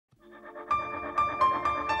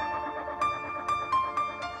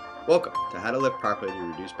Welcome to How to Live Properly to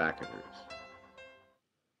Reduce Back Injuries.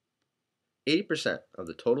 80% of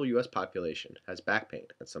the total U.S. population has back pain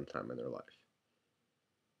at some time in their life.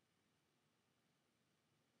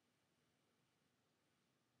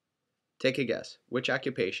 Take a guess. Which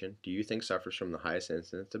occupation do you think suffers from the highest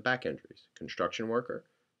incidence of back injuries? Construction worker,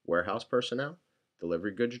 warehouse personnel,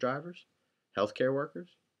 delivery goods drivers, healthcare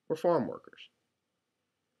workers, or farm workers?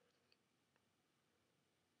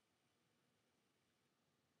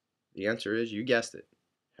 The answer is, you guessed it,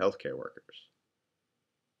 healthcare workers.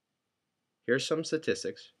 Here's some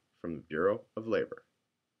statistics from the Bureau of Labor.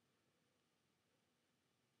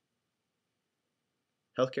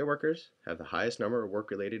 Healthcare workers have the highest number of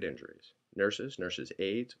work-related injuries. Nurses'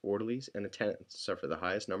 aides, orderlies, and attendants suffer the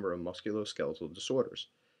highest number of musculoskeletal disorders.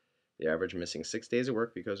 They average missing 6 days of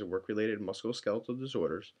work because of work-related musculoskeletal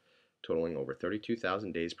disorders, totaling over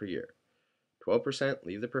 32,000 days per year. 12%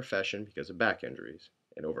 leave the profession because of back injuries,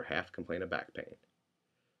 and over half complain of back pain.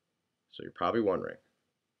 So you're probably wondering,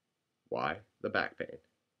 why the back pain?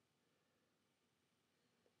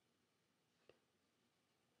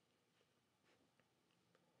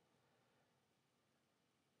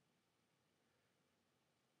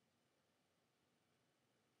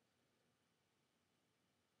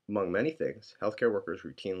 Among many things, healthcare workers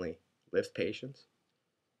routinely lift patients,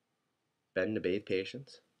 bend to bathe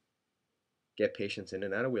patients, get patients in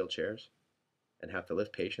and out of wheelchairs, and have to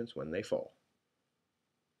lift patients when they fall.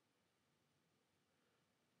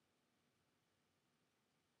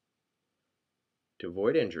 To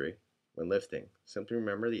avoid injury when lifting, simply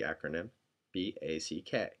remember the acronym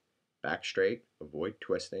BACK. Back straight, avoid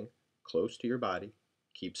twisting, close to your body,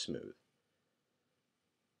 keep smooth.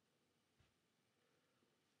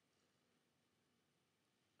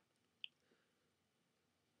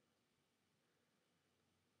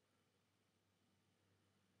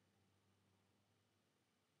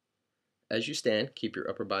 As you stand, keep your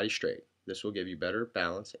upper body straight. This will give you better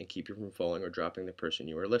balance and keep you from falling or dropping the person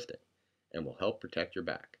you are lifting, and will help protect your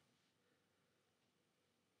back.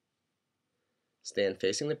 Stand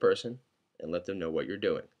facing the person and let them know what you're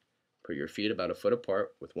doing. Put your feet about a foot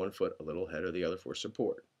apart with one foot a little ahead of the other for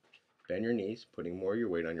support. Bend your knees, putting more of your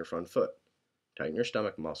weight on your front foot. Tighten your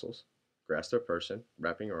stomach muscles. Grasp the person,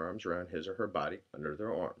 wrapping your arms around his or her body under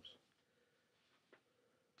their arms.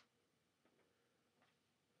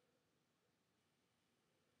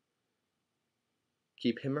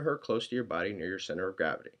 Keep him or her close to your body near your center of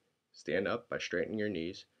gravity. Stand up by straightening your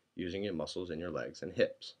knees, using your muscles in your legs and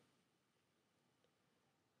hips.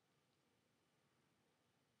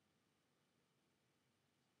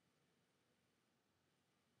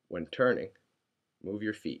 When turning, move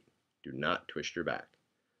your feet. Do not twist your back.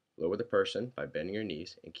 Lower the person by bending your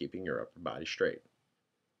knees and keeping your upper body straight.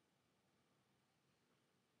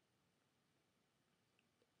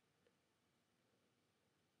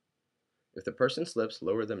 If the person slips,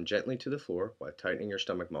 lower them gently to the floor while tightening your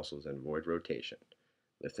stomach muscles and avoid rotation.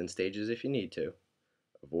 Lift in stages if you need to.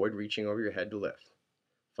 Avoid reaching over your head to lift.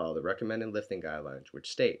 Follow the recommended lifting guidelines, which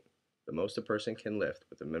state the most a person can lift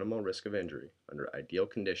with a minimal risk of injury under ideal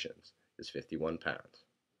conditions is 51 pounds.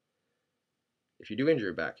 If you do injure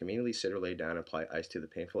your back, immediately sit or lay down and apply ice to the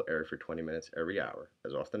painful area for 20 minutes every hour,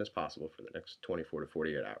 as often as possible for the next 24 to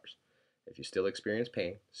 48 hours. If you still experience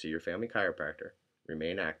pain, see your family chiropractor,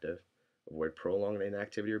 remain active, avoid prolonged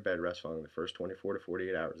inactivity or bed rest following the first 24 to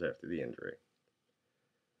 48 hours after the injury.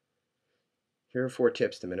 Here are 4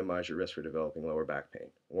 tips to minimize your risk for developing lower back pain.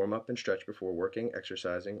 Warm up and stretch before working,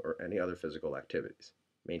 exercising, or any other physical activities.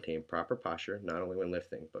 Maintain proper posture not only when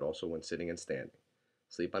lifting, but also when sitting and standing.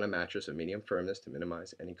 Sleep on a mattress of medium firmness to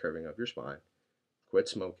minimize any curving of your spine. Quit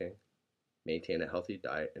smoking. Maintain a healthy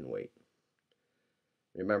diet and weight.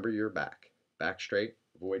 Remember your back. Back straight,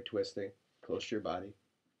 avoid twisting, close to your body,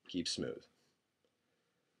 keep smooth.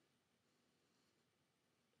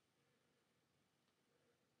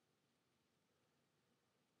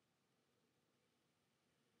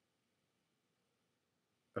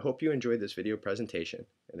 I hope you enjoyed this video presentation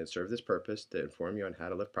and it served this purpose to inform you on how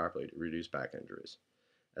to lift properly to reduce back injuries.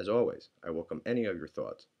 As always, I welcome any of your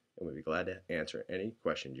thoughts and would be glad to answer any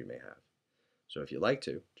questions you may have. So if you'd like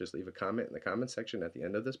to, just leave a comment in the comment section at the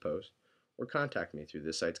end of this post or contact me through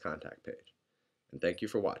this site's contact page. And thank you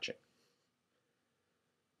for watching.